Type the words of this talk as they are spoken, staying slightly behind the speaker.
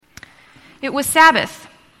It was Sabbath,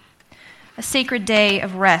 a sacred day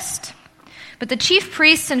of rest. But the chief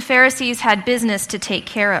priests and Pharisees had business to take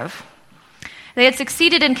care of. They had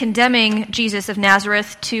succeeded in condemning Jesus of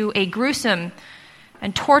Nazareth to a gruesome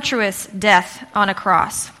and torturous death on a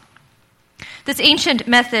cross. This ancient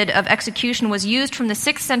method of execution was used from the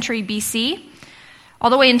 6th century BC all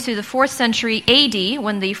the way into the 4th century AD,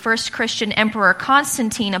 when the first Christian emperor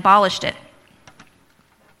Constantine abolished it.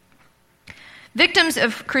 Victims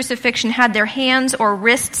of crucifixion had their hands or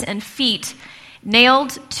wrists and feet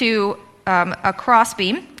nailed to a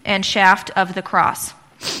crossbeam and shaft of the cross.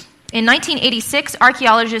 In 1986,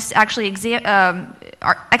 archaeologists actually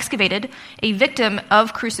excavated a victim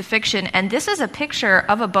of crucifixion, and this is a picture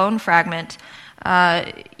of a bone fragment.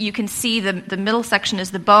 You can see the middle section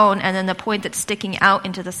is the bone, and then the point that's sticking out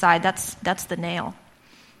into the side, that's the nail.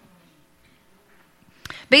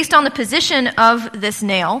 Based on the position of this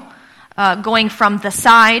nail, going from the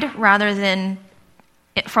side rather than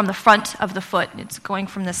from the front of the foot, it's going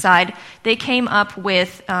from the side, they came up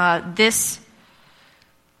with this.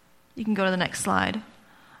 You can go to the next slide.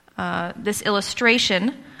 This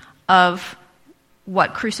illustration of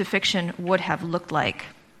what crucifixion would have looked like.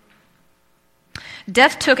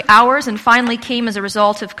 Death took hours and finally came as a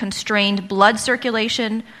result of constrained blood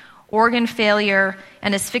circulation, organ failure,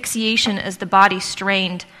 and asphyxiation as the body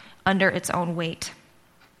strained under its own weight.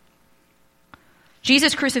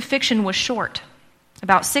 Jesus' crucifixion was short,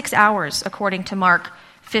 about 6 hours, according to Mark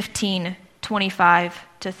 15:25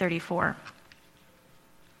 to 34.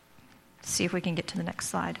 Let's see if we can get to the next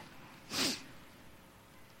slide.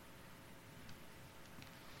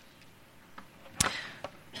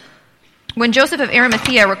 When Joseph of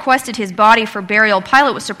Arimathea requested his body for burial,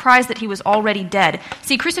 Pilate was surprised that he was already dead.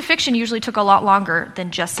 See, crucifixion usually took a lot longer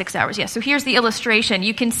than just 6 hours. Yeah, so here's the illustration.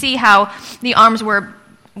 You can see how the arms were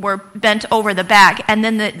bent over the back, and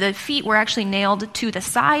then the feet were actually nailed to the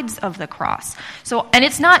sides of the cross. So, and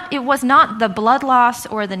it was not the blood loss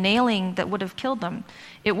or the nailing that would have killed them.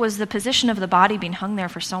 It was the position of the body being hung there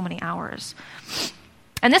for so many hours.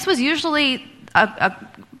 And this was usually a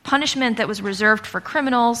punishment that was reserved for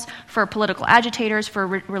criminals, for political agitators, for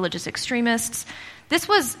religious extremists. This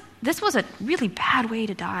was a really bad way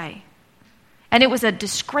to die. And it was a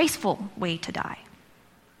disgraceful way to die.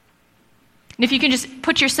 And if you can just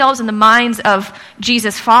put yourselves in the minds of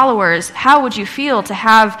Jesus' followers, how would you feel to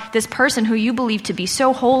have this person who you believe to be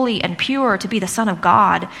so holy and pure, to be the Son of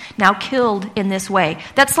God, now killed in this way?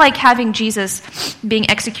 That's like having Jesus being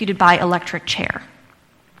executed by electric chair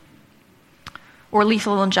or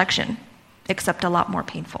lethal injection, except a lot more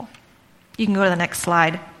painful. You can go to the next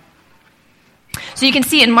slide. So you can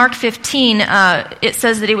see in Mark 15, it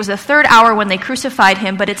says that it was the 3rd hour when they crucified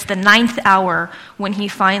him, but it's the 9th hour when he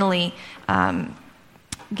finally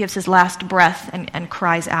gives his last breath and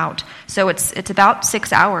cries out. So it's about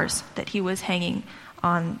 6 hours that he was hanging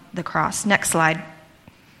on the cross. Next slide.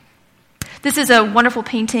 This is a wonderful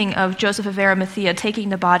painting of Joseph of Arimathea taking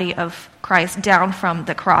the body of Christ down from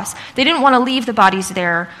the cross. They didn't want to leave the bodies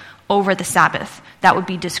there over the Sabbath. That would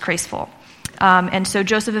be disgraceful. And so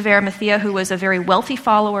Joseph of Arimathea, who was a very wealthy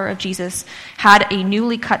follower of Jesus, had a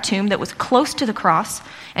newly cut tomb that was close to the cross.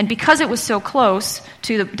 And because it was so close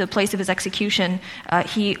to the place of his execution,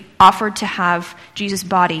 he offered to have Jesus'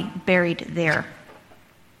 body buried there.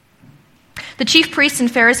 The chief priests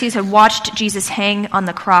and Pharisees had watched Jesus hang on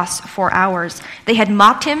the cross for hours. They had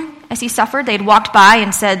mocked him as he suffered. They had walked by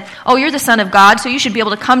and said, "Oh, you're the Son of God, so you should be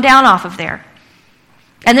able to come down off of there."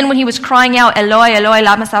 And then when he was crying out, "Eloi, Eloi,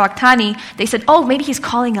 lama sabachthani," they said, "Oh, maybe he's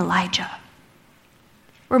calling Elijah."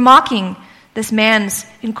 We're mocking this man's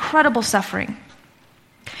incredible suffering.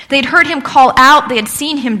 They'd heard him call out. They had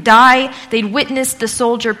seen him die. They'd witnessed the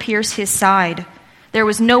soldier pierce his side. There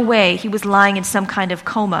was no way he was lying in some kind of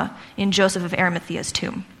coma in Joseph of Arimathea's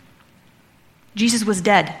tomb. Jesus was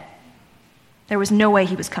dead. There was no way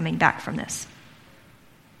he was coming back from this.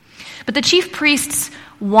 But the chief priests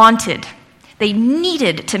they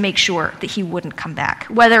needed to make sure that he wouldn't come back,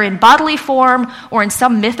 whether in bodily form or in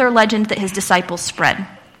some myth or legend that his disciples spread.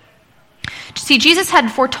 See, Jesus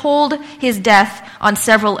had foretold his death on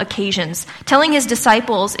several occasions, telling his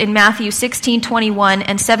disciples in Matthew 16:21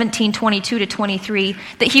 and 17:22 to 23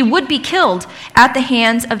 that he would be killed at the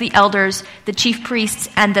hands of the elders, the chief priests,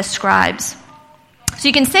 and the scribes. So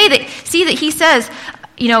you can see that he says,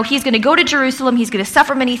 he's going to go to Jerusalem, he's going to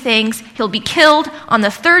suffer many things, he'll be killed, on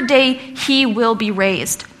the 3rd day he will be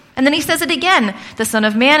raised. And then he says it again, the Son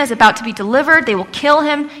of Man is about to be delivered, they will kill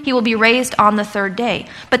him, he will be raised on the 3rd day.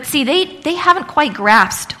 But see, they haven't quite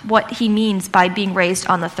grasped what he means by being raised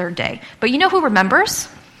on the 3rd day. But you know who remembers?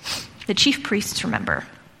 The chief priests remember.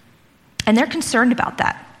 And they're concerned about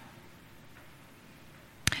that.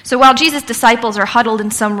 So while Jesus' disciples are huddled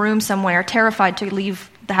in some room somewhere, terrified to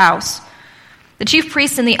leave the house, the chief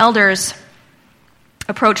priests and the elders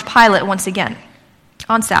approach Pilate once again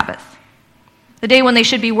on Sabbath, the day when they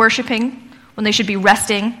should be worshiping, when they should be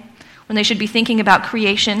resting, when they should be thinking about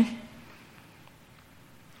creation.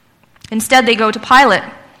 Instead, they go to Pilate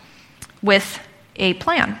with a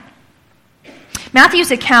plan.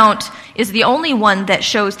 Matthew's account is the only one that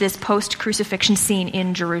shows this post-crucifixion scene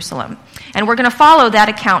in Jerusalem. And we're going to follow that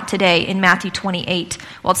account today in Matthew 28.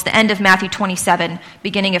 Well, it's the end of Matthew 27,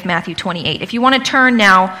 beginning of Matthew 28. If you want to turn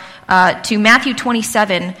now to Matthew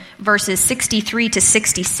 27, verses 63 to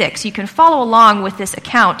 66, you can follow along with this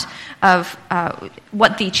account of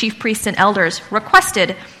what the chief priests and elders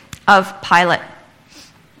requested of Pilate.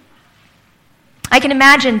 I can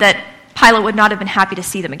imagine that Pilate would not have been happy to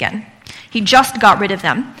see them again. He just got rid of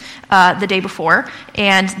them the day before,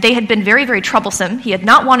 and they had been very, very troublesome. He had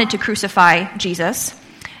not wanted to crucify Jesus,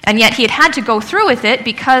 and yet he had to go through with it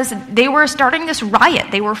because they were starting this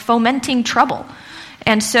riot. They were fomenting trouble.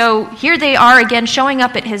 And so here they are again showing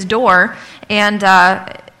up at his door and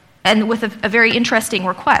with a very interesting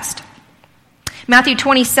request. Matthew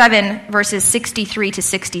 27, verses 63 to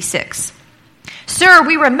 66. "Sir,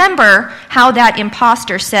 we remember how that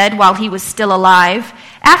impostor said while he was still alive,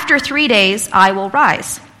 'After 3 days I will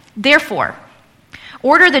rise.' Therefore,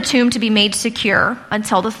 order the tomb to be made secure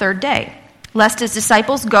until the third day, lest his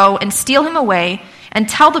disciples go and steal him away and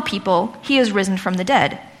tell the people he is risen from the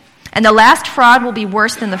dead. And the last fraud will be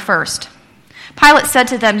worse than the first." Pilate said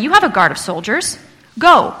to them, "You have a guard of soldiers.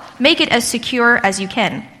 Go, make it as secure as you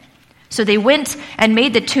can." So they went and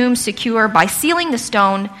made the tomb secure by sealing the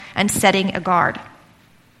stone and setting a guard.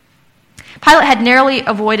 Pilate had narrowly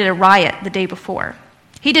avoided a riot the day before.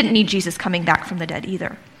 He didn't need Jesus coming back from the dead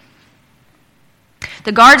either.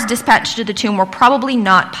 The guards dispatched to the tomb were probably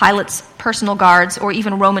not Pilate's personal guards or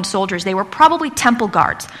even Roman soldiers. They were probably temple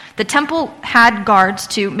guards. The temple had guards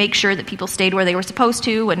to make sure that people stayed where they were supposed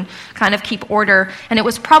to and kind of keep order. And it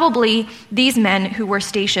was probably these men who were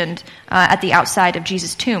stationed at the outside of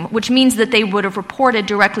Jesus' tomb, which means that they would have reported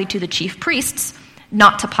directly to the chief priests,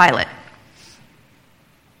 not to Pilate.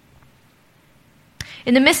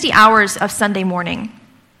 In the misty hours of Sunday morning,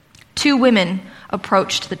 2 women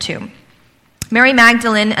approached the tomb. Mary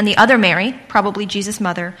Magdalene and the other Mary, probably Jesus'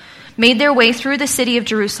 mother, made their way through the city of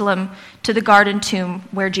Jerusalem to the garden tomb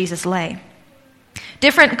where Jesus lay.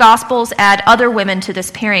 Different Gospels add other women to this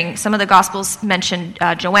pairing. Some of the Gospels mention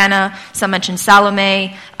Joanna, some mention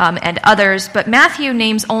Salome, and others, but Matthew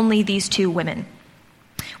names only these 2 women.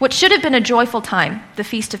 What should have been a joyful time, the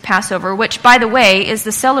Feast of Passover, which, by the way, is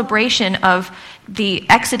the celebration of the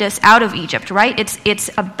Exodus out of Egypt, right? It's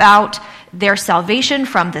about their salvation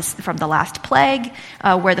from the last plague,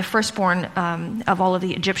 where the firstborn of all of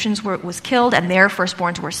the Egyptians was killed, and their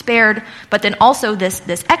firstborns were spared. But then also this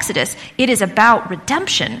Exodus, it is about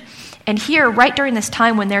redemption. And here, right during this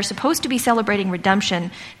time when they're supposed to be celebrating redemption,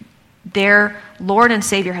 their Lord and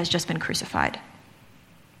Savior has just been crucified.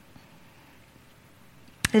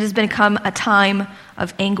 It has become a time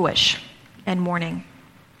of anguish and mourning.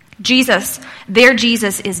 Jesus, their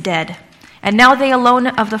Jesus, is dead. And now they alone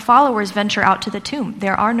of the followers venture out to the tomb.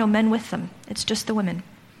 There are no men with them. It's just the women.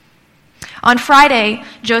 On Friday,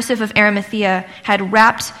 Joseph of Arimathea had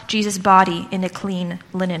wrapped Jesus' body in a clean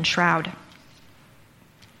linen shroud.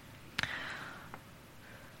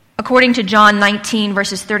 According to John 19,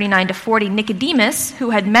 verses 39 to 40, Nicodemus,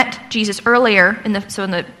 who had met Jesus earlier, in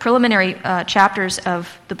the preliminary chapters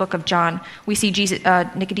of the book of John, we see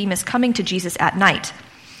Nicodemus coming to Jesus at night.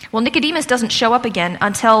 Well, Nicodemus doesn't show up again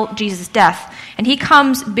until Jesus' death, and he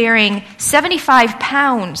comes bearing 75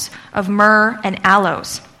 pounds of myrrh and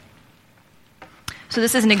aloes. So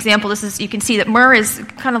this is an example. You can see that myrrh is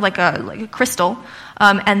kind of like a crystal,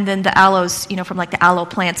 and then the aloes, from like the aloe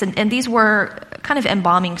plants, and these were kind of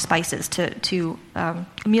embalming spices to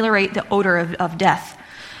ameliorate the odor of death,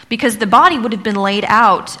 because the body would have been laid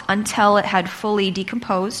out until it had fully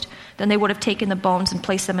decomposed. Then they would have taken the bones and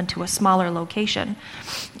placed them into a smaller location.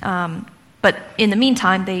 But in the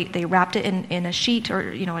meantime, they wrapped it in a sheet or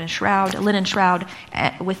in a shroud, a linen shroud,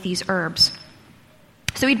 with these herbs.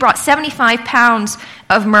 So he brought 75 pounds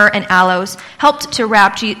of myrrh and aloes, helped to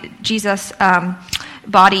wrap Jesus'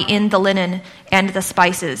 body in the linen and the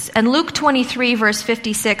spices. And Luke 23, verse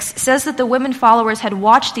 56, says that the women followers had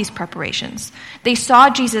watched these preparations. They saw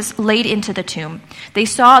Jesus laid into the tomb. They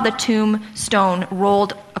saw the tomb stone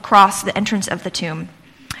rolled across the entrance of the tomb.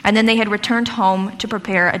 And then they had returned home to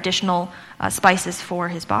prepare additional spices for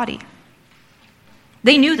his body.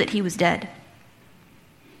 They knew that he was dead.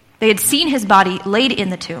 They had seen his body laid in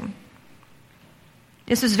the tomb.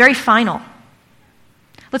 This was very final.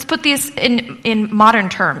 Let's put these in modern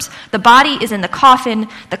terms. The body is in the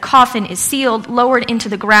coffin is sealed, lowered into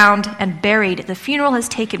the ground, and buried. The funeral has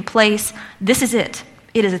taken place. This is it.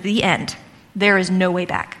 It is the end. There is no way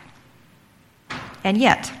back. And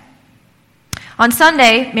yet, on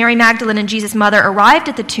Sunday, Mary Magdalene and Jesus' mother arrived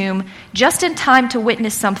at the tomb just in time to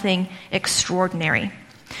witness something extraordinary.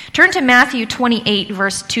 Turn to Matthew 28,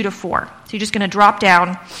 verse 2 to 4. So you're just going to drop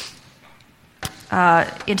down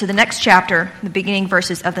into the next chapter, the beginning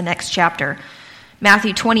verses of the next chapter.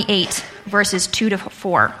 Matthew 28, verses 2 to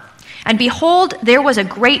 4. And behold, there was a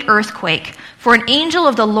great earthquake, for an angel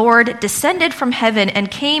of the Lord descended from heaven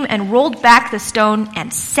and came and rolled back the stone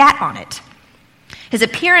and sat on it. His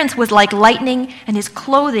appearance was like lightning, and his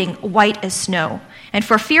clothing white as snow. And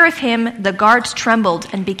for fear of him, the guards trembled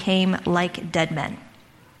and became like dead men.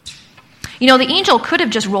 You know, the angel could have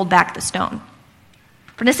just rolled back the stone,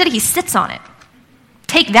 but instead he sits on it.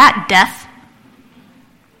 Take that, death.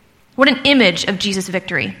 What an image of Jesus'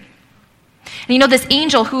 victory. And you know, this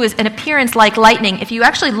angel who is an appearance like lightning, if you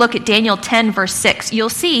actually look at Daniel 10, verse 6, you'll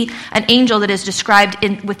see an angel that is described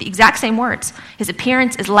with the exact same words. His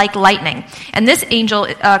appearance is like lightning. And this angel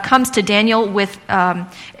comes to Daniel with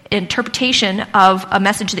interpretation of a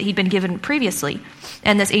message that he'd been given previously.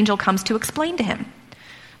 And this angel comes to explain to him.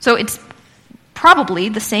 So it's probably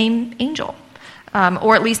the same angel.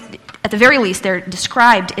 Or at least, at the very least, they're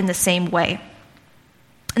described in the same way.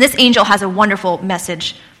 And this angel has a wonderful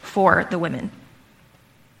message for the women.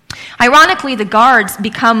 Ironically, the guards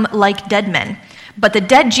become like dead men, but the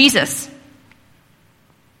dead Jesus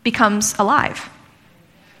becomes alive.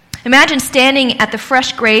 Imagine standing at the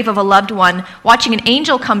fresh grave of a loved one, watching an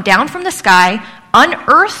angel come down from the sky,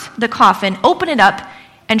 unearth the coffin, open it up,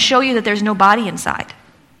 and show you that there's no body inside.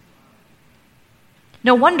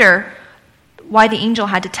 No wonder why the angel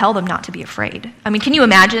had to tell them not to be afraid. I mean, can you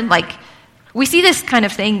imagine? Like, we see this kind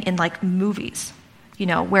of thing in like movies, you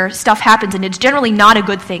know, where stuff happens and it's generally not a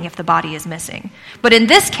good thing if the body is missing. But in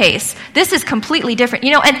this case, this is completely different.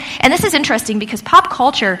 You know, and this is interesting because pop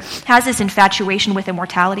culture has this infatuation with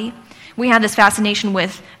immortality. We have this fascination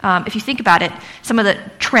with, if you think about it, some of the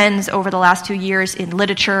trends over the last 2 years in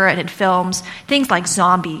literature and in films, things like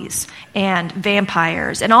zombies and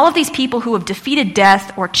vampires and all of these people who have defeated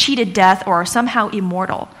death or cheated death or are somehow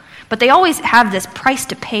immortal. But they always have this price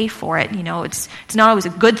to pay for it. You know, it's not always a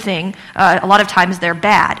good thing. A lot of times they're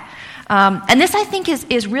bad. And this, I think,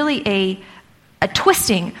 is really a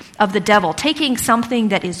twisting of the devil, taking something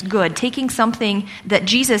that is good, taking something that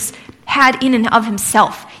Jesus had in and of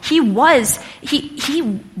himself. He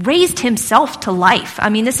raised himself to life. I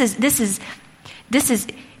mean, this is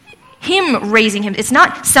him raising him. It's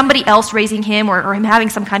not somebody else raising him or him having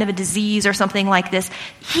some kind of a disease or something like this.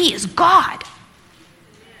 He is God.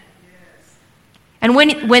 And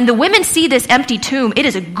when the women see this empty tomb, it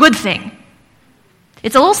is a good thing.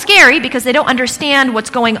 It's a little scary because they don't understand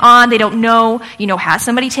what's going on. They don't know, you know, has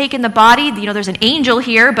somebody taken the body? You know, there's an angel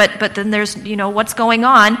here, but then there's, you know, what's going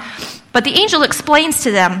on? But the angel explains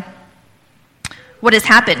to them what has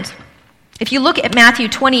happened. If you look at Matthew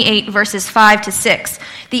 28, verses 5 to 6,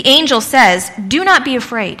 the angel says, "Do not be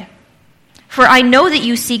afraid, for I know that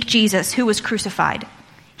you seek Jesus who was crucified.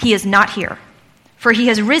 He is not here, for he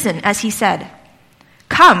has risen as he said.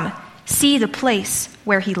 Come, see the place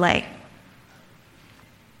where he lay."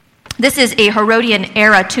 This is a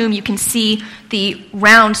Herodian-era tomb. You can see the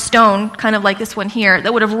round stone, kind of like this one here,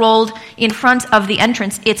 that would have rolled in front of the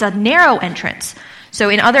entrance. It's a narrow entrance. So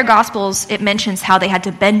in other Gospels, it mentions how they had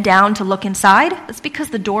to bend down to look inside. That's because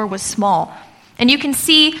the door was small. And you can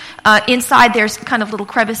see inside there's kind of little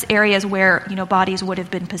crevice areas where, you know, bodies would have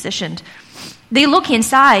been positioned. They look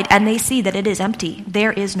inside and they see that it is empty.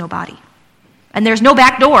 There is no body. And there's no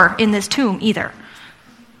back door in this tomb either.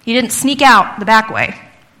 He didn't sneak out the back way.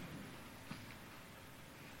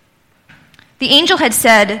 The angel had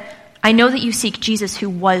said, "I know that you seek Jesus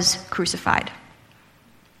who was crucified."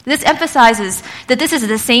 This emphasizes that this is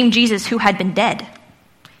the same Jesus who had been dead.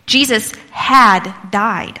 Jesus had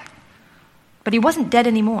died, but he wasn't dead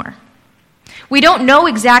anymore. We don't know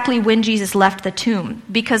exactly when Jesus left the tomb,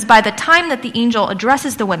 because by the time that the angel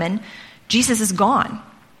addresses the women, Jesus is gone.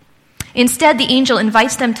 Instead, the angel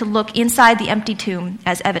invites them to look inside the empty tomb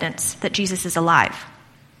as evidence that Jesus is alive.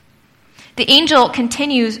 The angel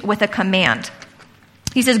continues with a command.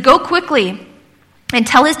 He says, "Go quickly and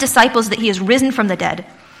tell his disciples that he is risen from the dead.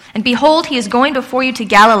 And behold, he is going before you to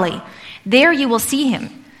Galilee. There you will see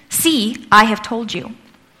him. See, I have told you."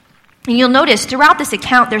 And you'll notice throughout this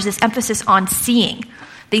account, there's this emphasis on seeing.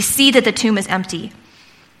 They see that the tomb is empty.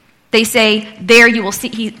 They say, "There you will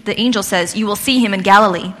see," the angel says, "You will see him in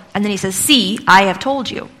Galilee." And then he says, "See, I have told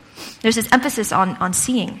you." There's this emphasis on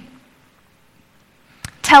seeing.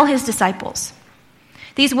 Tell his disciples.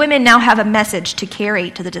 These women now have a message to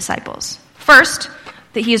carry to the disciples. First,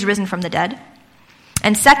 that he is risen from the dead.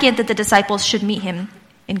 And second, that the disciples should meet him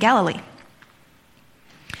in Galilee.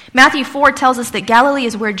 Matthew 4 tells us that Galilee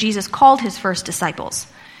is where Jesus called his first disciples.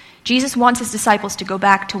 Jesus wants his disciples to go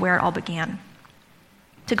back to where it all began.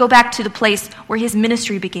 To go back to the place where his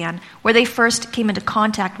ministry began, where they first came into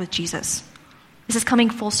contact with Jesus. This is coming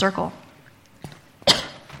full circle.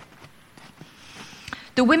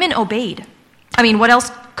 The women obeyed. I mean, what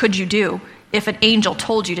else could you do if an angel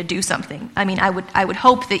told you to do something? I mean, I would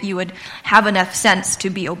hope that you would have enough sense to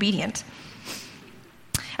be obedient.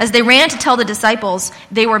 As they ran to tell the disciples,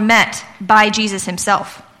 they were met by Jesus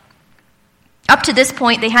himself. Up to this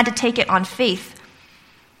point, they had to take it on faith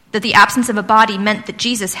that the absence of a body meant that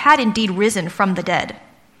Jesus had indeed risen from the dead.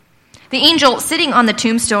 The angel sitting on the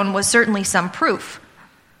tombstone was certainly some proof,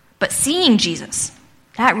 but seeing Jesus,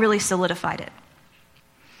 that really solidified it.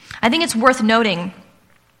 I think it's worth noting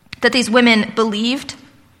that these women believed,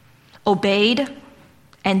 obeyed,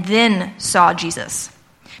 and then saw Jesus.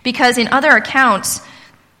 Because in other accounts,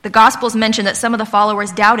 the Gospels mention that some of the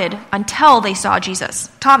followers doubted until they saw Jesus.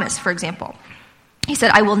 Thomas, for example. He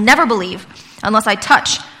said, "I will never believe unless I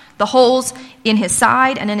touch the holes in his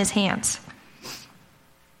side and in his hands."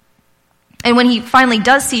 And when he finally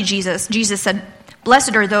does see Jesus, Jesus said,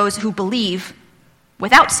 "Blessed are those who believe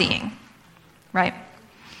without seeing." Right?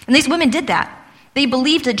 And these women did that. They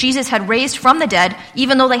believed that Jesus had raised from the dead,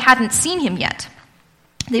 even though they hadn't seen him yet.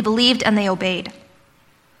 They believed and they obeyed.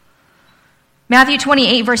 Matthew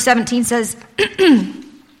 28, verse 17 says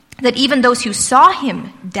that even those who saw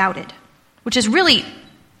him doubted, which is really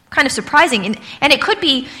kind of surprising. And it could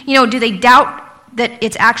be, do they doubt that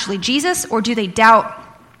it's actually Jesus, or do they doubt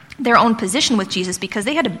their own position with Jesus because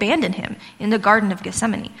they had abandoned him in the Garden of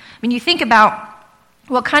Gethsemane? I mean, you think about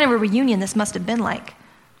what kind of a reunion this must have been like.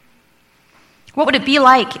 What would it be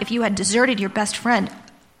like if you had deserted your best friend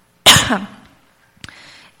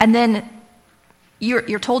and then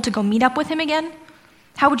you're told to go meet up with him again?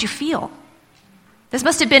 How would you feel? This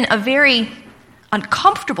must have been a very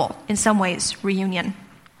uncomfortable, in some ways, reunion.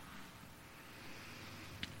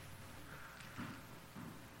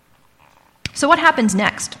 So what happens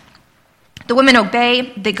next? The women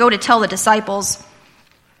obey. They go to tell the disciples.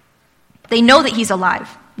 They know that he's alive.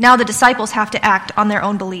 Now the disciples have to act on their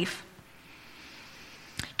own belief.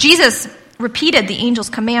 Jesus repeated the angel's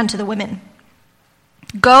command to the women.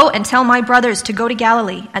 "Go and tell my brothers to go to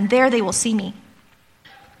Galilee, and there they will see me."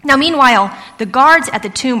 Now, meanwhile, the guards at the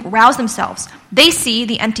tomb rouse themselves. They see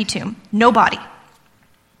the empty tomb, no body.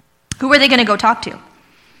 Who are they going to go talk to?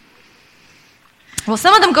 Well,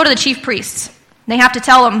 some of them go to the chief priests. They have to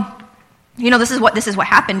tell them, this is what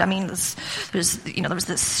happened. I mean, there's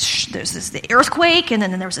the earthquake, and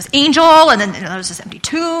then there was this angel, and then there was this empty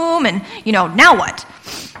tomb, and now what?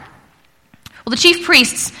 Well, the chief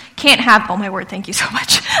priests can't have. Oh my word! Thank you so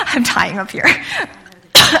much. I'm dying up here.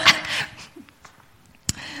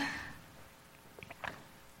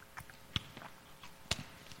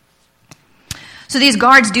 So these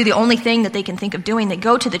guards do the only thing that they can think of doing. They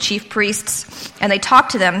go to the chief priests and they talk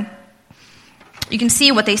to them. You can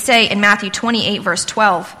see what they say in Matthew 28, verse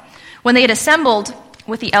 12. When they had assembled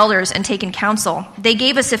with the elders and taken counsel, they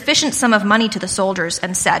gave a sufficient sum of money to the soldiers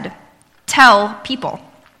and said, "Tell people."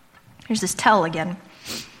 Here's this "tell" again.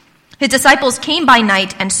 "His disciples came by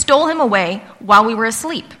night and stole him away while we were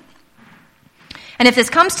asleep. And if this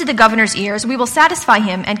comes to the governor's ears, we will satisfy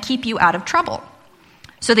him and keep you out of trouble."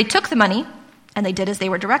 So they took the money, and they did as they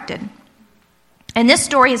were directed. And this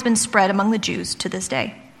story has been spread among the Jews to this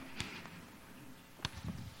day.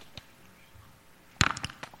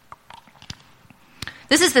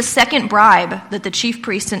 This is the second bribe that the chief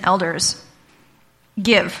priests and elders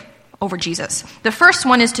give over Jesus. The first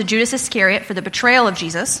one is to Judas Iscariot for the betrayal of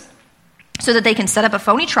Jesus, so that they can set up a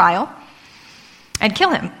phony trial and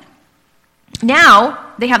kill him. Now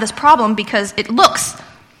they have this problem because it looks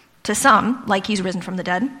to some like he's risen from the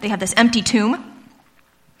dead. They have this empty tomb.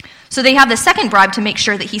 So they have the second bribe to make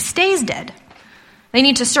sure that he stays dead. They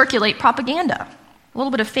need to circulate propaganda, a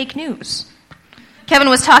little bit of fake news. Kevin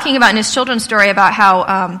was talking about in his children's story about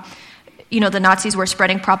how, the Nazis were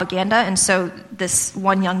spreading propaganda, and so this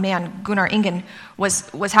one young man, Gunnar Ingen,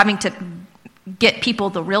 was having to get people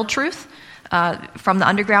the real truth from the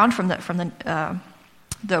underground, from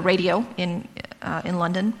the radio in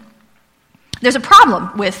London. There's a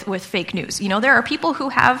problem with fake news. There are people who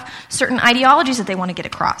have certain ideologies that they want to get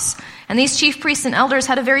across. And these chief priests and elders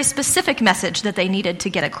had a very specific message that they needed to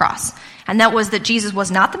get across. And that was that Jesus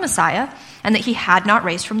was not the Messiah and that he had not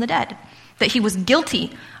raised from the dead. that he was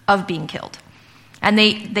guilty of being killed. And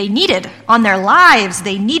they needed, on their lives,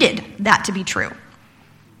 they needed that to be true.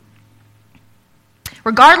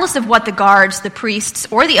 Regardless of what the guards, the priests,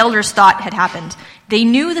 or the elders thought had happened, they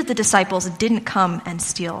knew that the disciples didn't come and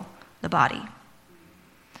steal the body.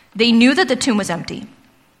 They knew that the tomb was empty,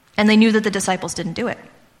 and they knew that the disciples didn't do it.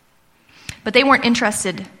 But they weren't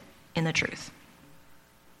interested in the truth.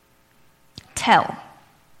 Tell.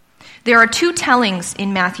 There are two tellings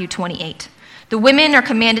in Matthew 28. The women are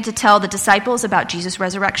commanded to tell the disciples about Jesus'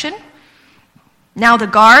 resurrection. Now the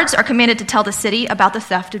guards are commanded to tell the city about the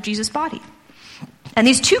theft of Jesus' body. And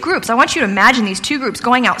these two groups, I want you to imagine these two groups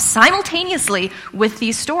going out simultaneously with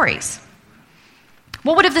these stories.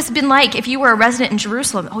 What would have this been like if you were a resident in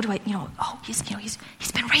Jerusalem? He's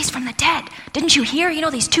been raised from the dead. Didn't you hear?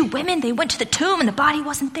 These two women, they went to the tomb and the body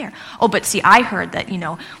wasn't there. Oh, but see, I heard that,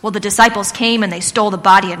 the disciples came and they stole the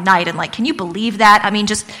body at night. And can you believe that? I mean,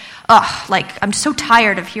 I'm so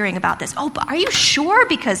tired of hearing about this. Oh, but are you sure?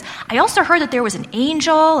 Because I also heard that there was an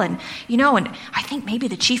angel and I think maybe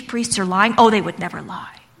the chief priests are lying. Oh, they would never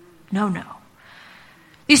lie. No.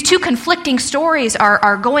 These two conflicting stories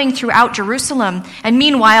are going throughout Jerusalem, and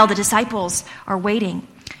meanwhile the disciples are waiting.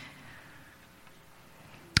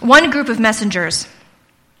 One group of messengers,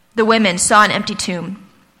 the women, saw an empty tomb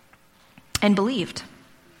and believed.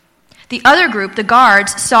 The other group, the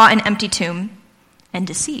guards, saw an empty tomb and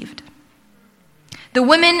deceived. The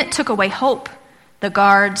women took away hope. The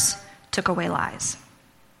guards took away lies.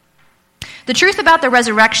 The truth about the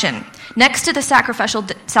resurrection, next to the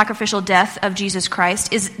sacrificial death of Jesus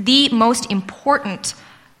Christ, is the most important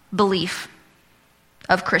belief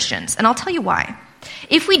of Christians. And I'll tell you why.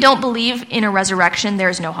 If we don't believe in a resurrection, there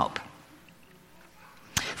is no hope.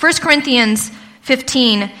 1 Corinthians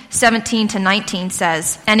 15:17-19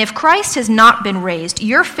 says, "And if Christ has not been raised,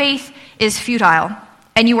 your faith is futile,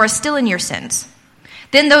 and you are still in your sins.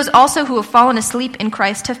 Then those also who have fallen asleep in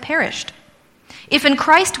Christ have perished. If in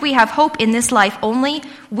Christ we have hope in this life only,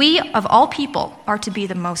 we of all people are to be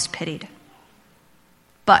the most pitied.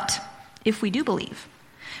 But if we do believe,"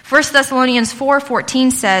 1 Thessalonians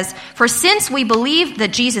 4:14 says, "For since we believe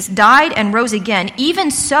that Jesus died and rose again,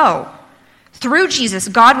 even so, through Jesus,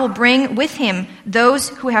 God will bring with him those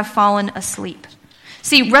who have fallen asleep."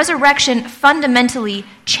 See, resurrection fundamentally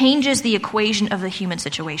changes the equation of the human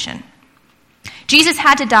situation. Jesus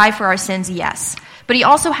had to die for our sins, yes, but he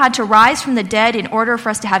also had to rise from the dead in order for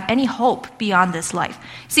us to have any hope beyond this life.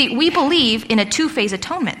 See, we believe in a two-phase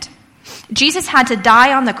atonement. Jesus had to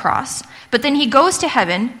die on the cross, but then he goes to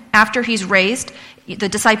heaven after he's raised. The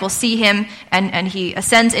disciples see him, and he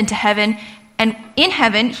ascends into heaven. And in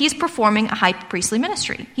heaven, he's performing a high priestly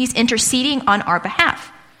ministry. He's interceding on our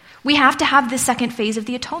behalf. We have to have this second phase of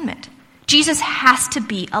the atonement. Jesus has to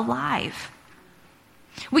be alive.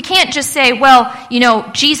 We can't just say, well,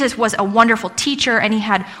 Jesus was a wonderful teacher and he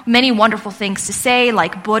had many wonderful things to say,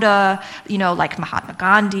 like Buddha, like Mahatma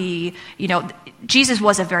Gandhi. Jesus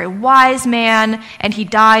was a very wise man and he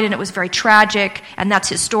died and it was very tragic and that's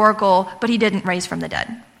historical, but he didn't rise from the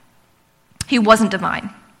dead. He wasn't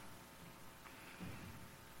divine.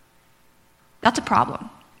 That's a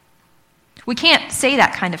problem. We can't say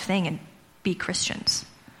that kind of thing and be Christians.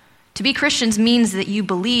 To be Christians means that you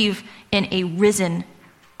believe in a risen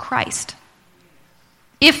Christ.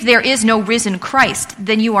 If there is no risen Christ,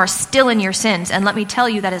 then you are still in your sins, and let me tell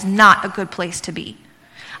you, that is not a good place to be.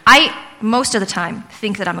 I, most of the time,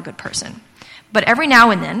 think that I'm a good person, but every now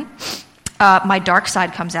and then, my dark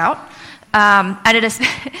side comes out, and it is,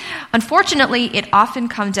 unfortunately, it often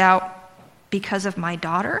comes out because of my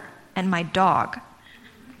daughter and my dog,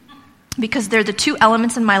 because they're the two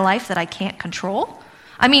elements in my life that I can't control.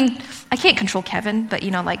 I mean, I can't control Kevin, but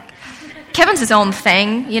Kevin's his own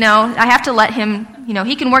thing, I have to let him,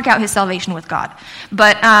 he can work out his salvation with God.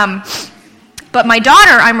 But my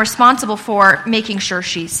daughter, I'm responsible for making sure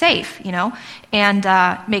she's safe,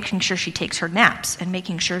 and making sure she takes her naps and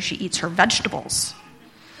making sure she eats her vegetables.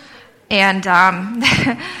 And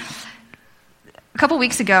a couple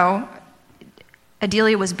weeks ago,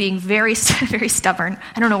 Adelia was being very, very stubborn.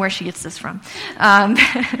 I don't know where she gets this from.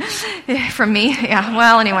 From me? Yeah,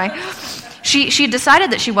 well, anyway. She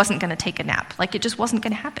decided that she wasn't going to take a nap. Like, it just wasn't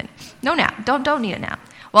going to happen. No nap. Don't need a nap.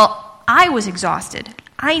 Well, I was exhausted.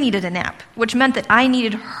 I needed a nap, which meant that I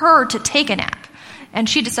needed her to take a nap. And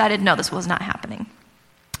she decided, no, this was not happening.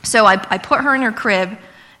 So I put her in her crib,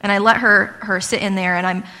 and I let her sit in there, and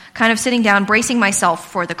I'm kind of sitting down, bracing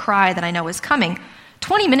myself for the cry that I know is coming.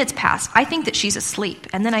 20 minutes pass. I think that she's asleep.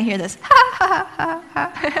 And then I hear this, ha, ha, ha,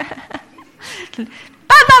 ha.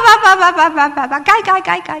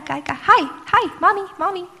 guy, hi,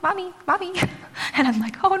 mommy. And I'm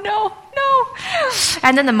like, oh, no.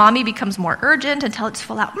 And then the mommy becomes more urgent until it's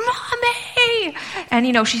full out, mommy.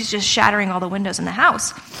 And, she's just shattering all the windows in the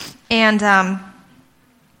house. And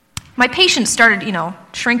my patience started,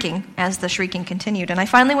 shrinking as the shrieking continued. And I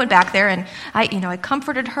finally went back there and I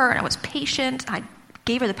comforted her and I was patient. I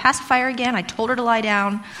gave her the pacifier again. I told her to lie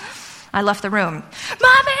down. I left the room.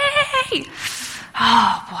 Mommy!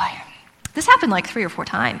 Oh, boy. This happened like 3 or 4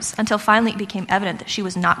 times until finally it became evident that she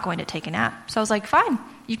was not going to take a nap. So I was like, fine,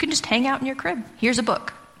 you can just hang out in your crib. Here's a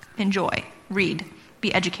book. Enjoy. Read.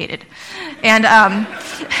 Be educated. And and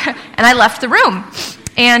I left the room.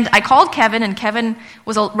 And I called Kevin, and Kevin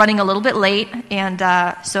was running a little bit late, and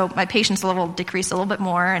so my patience level decreased a little bit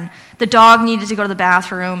more, and the dog needed to go to the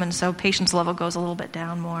bathroom, and so patience level goes a little bit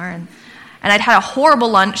down more, and I'd had a horrible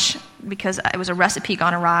lunch because it was a recipe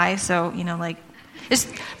gone awry, so,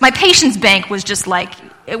 my patience bank was just like,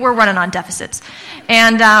 we're running on deficits.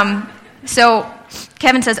 And so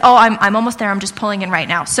Kevin says, oh, I'm almost there, I'm just pulling in right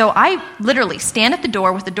now. So I literally stand at the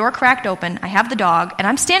door with the door cracked open, I have the dog, and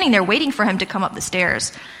I'm standing there waiting for him to come up the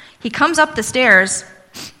stairs. He comes up the stairs,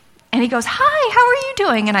 and he goes, hi, how are you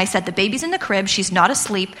doing? And I said, the baby's in the crib, she's not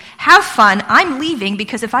asleep, have fun, I'm leaving,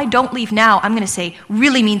 because if I don't leave now, I'm going to say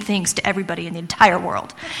really mean things to everybody in the entire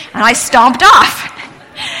world. And I stomped off.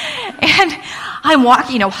 And I'm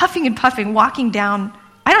walking, huffing and puffing, walking down,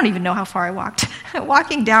 I don't even know how far I walked,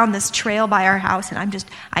 walking down this trail by our house, and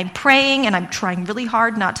I'm praying, and I'm trying really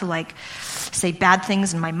hard not to, say bad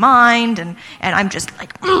things in my mind, and I'm just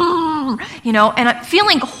like, and I'm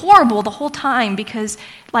feeling horrible the whole time because,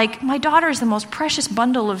 my daughter is the most precious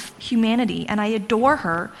bundle of humanity, and I adore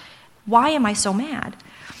her. Why am I so mad?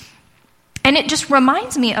 And it just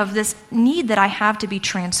reminds me of this need that I have to be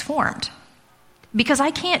transformed because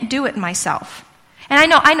I can't do it myself. And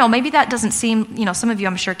I know, maybe that doesn't seem, some of you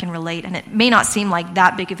I'm sure can relate, and it may not seem like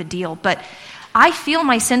that big of a deal, but I feel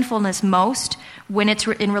my sinfulness most when it's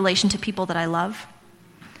in relation to people that I love.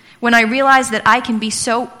 When I realize that I can be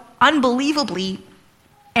so unbelievably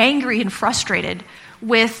angry and frustrated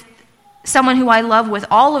with someone who I love with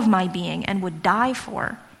all of my being and would die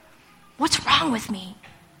for. What's wrong with me?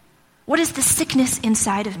 What is the sickness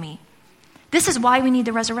inside of me? This is why we need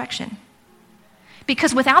the resurrection.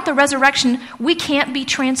 Because without the resurrection, we can't be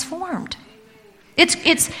transformed.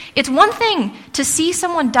 It's one thing to see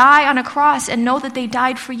someone die on a cross and know that they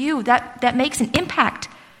died for you. That makes an impact.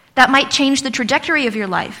 That might change the trajectory of your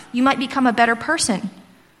life. You might become a better person.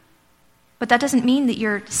 But that doesn't mean that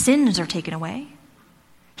your sins are taken away.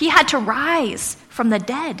 He had to rise from the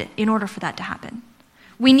dead in order for that to happen.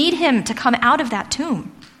 We need him to come out of that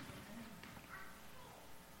tomb.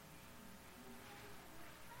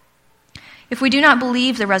 If we do not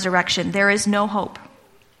believe the resurrection, there is no hope.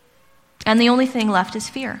 And the only thing left is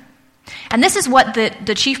fear. And this is what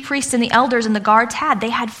the chief priests and the elders and the guards had. They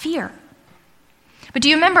had fear. But do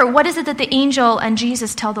you remember, what is it that the angel and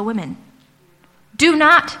Jesus tell the women? Do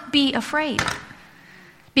not be afraid,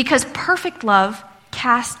 because perfect love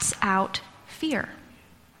casts out fear.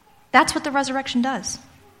 That's what the resurrection does.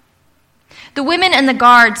 The women and the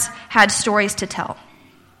guards had stories to tell.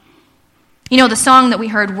 The song that we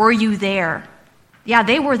heard, Were You There? Yeah,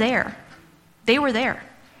 they were there. They were there.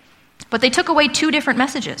 But they took away 2 different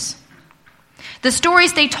messages. The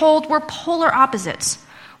stories they told were polar opposites.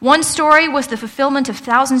 One story was the fulfillment of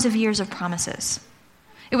thousands of years of promises.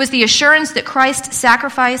 It was the assurance that Christ's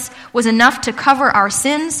sacrifice was enough to cover our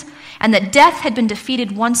sins and that death had been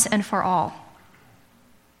defeated once and for all.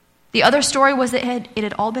 The other story was that it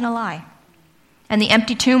had all been a lie, and the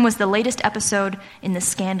empty tomb was the latest episode in the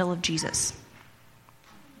scandal of Jesus.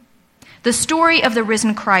 The story of the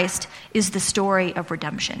risen Christ is the story of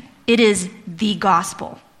redemption. It is the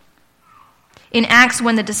gospel. In Acts,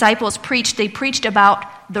 when the disciples preached, they preached about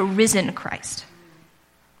the risen Christ.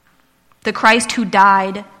 The Christ who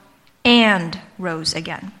died and rose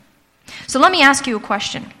again. So let me ask you a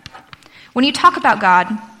question. When you talk about God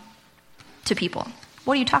to people,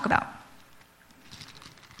 what do you talk about?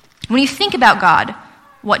 When you think about God,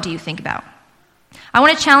 what do you think about? I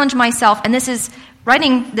want to challenge myself, and this is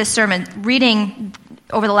writing this sermon, reading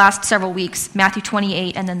over the last several weeks, Matthew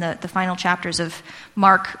 28 and then the final chapters of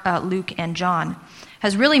Mark, Luke, and John,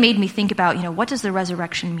 has really made me think about, what does the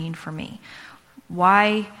resurrection mean for me?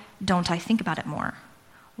 Why don't I think about it more?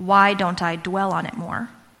 Why don't I dwell on it more?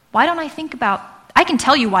 Why don't I think about, I can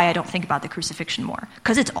tell you why I don't think about the crucifixion more,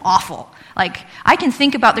 because it's awful. I can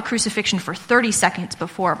think about the crucifixion for 30 seconds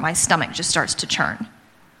before my stomach just starts to churn.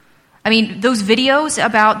 Those videos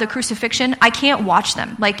about the crucifixion, I can't watch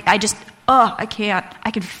them. I can't.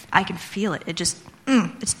 I can feel it. It just,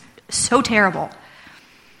 It's so terrible.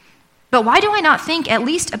 But why do I not think at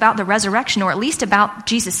least about the resurrection, or at least about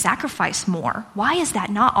Jesus' sacrifice more? Why is that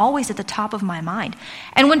not always at the top of my mind?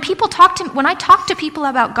 And when I talk to people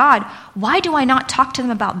about God, why do I not talk to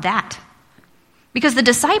them about that? Because the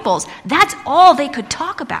disciples, that's all they could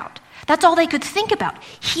talk about. That's all they could think about.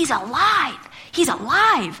 He's alive. He's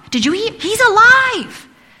alive. Did you hear? He's alive.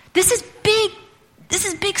 This is big. This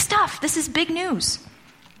is big stuff. This is big news.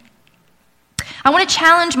 I want to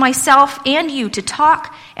challenge myself and you to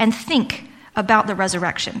talk and think about the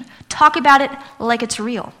resurrection. Talk about it like it's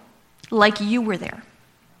real, like you were there,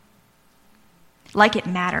 like it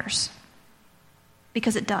matters,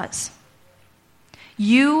 because it does.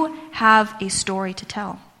 You have a story to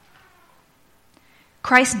tell.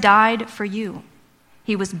 Christ died for you.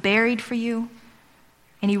 He was buried for you,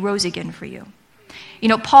 and he rose again for you. You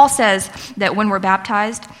know, Paul says that when we're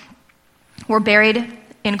baptized, we're buried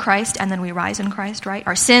in Christ, and then we rise in Christ, right?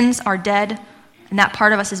 Our sins are dead, and that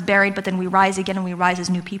part of us is buried, but then we rise again, and we rise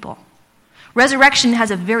as new people. Resurrection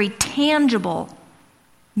has a very tangible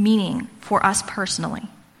meaning for us personally.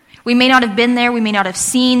 We may not have been there, we may not have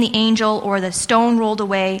seen the angel or the stone rolled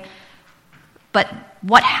away, but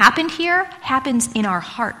what happened here happens in our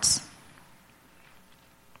hearts.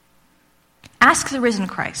 Ask the risen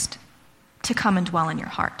Christ to come and dwell in your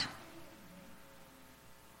heart,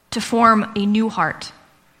 to form a new heart,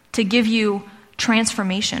 to give you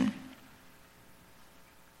transformation.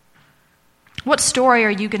 What story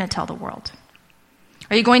are you going to tell the world?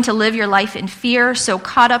 Are you going to live your life in fear, so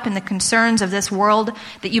caught up in the concerns of this world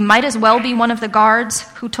that you might as well be one of the guards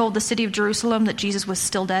who told the city of Jerusalem that Jesus was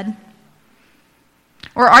still dead?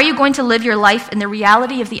 Or are you going to live your life in the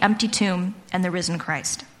reality of the empty tomb and the risen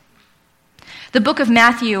Christ? The book of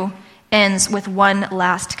Matthew ends with one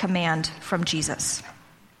last command from Jesus.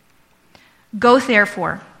 Go,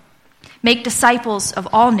 therefore, make disciples of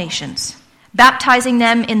all nations, baptizing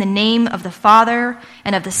them in the name of the Father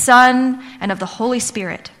and of the Son and of the Holy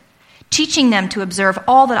Spirit, teaching them to observe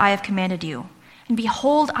all that I have commanded you. And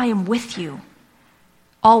behold, I am with you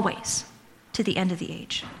always to the end of the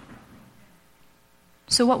age.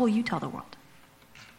 So what will you tell the world?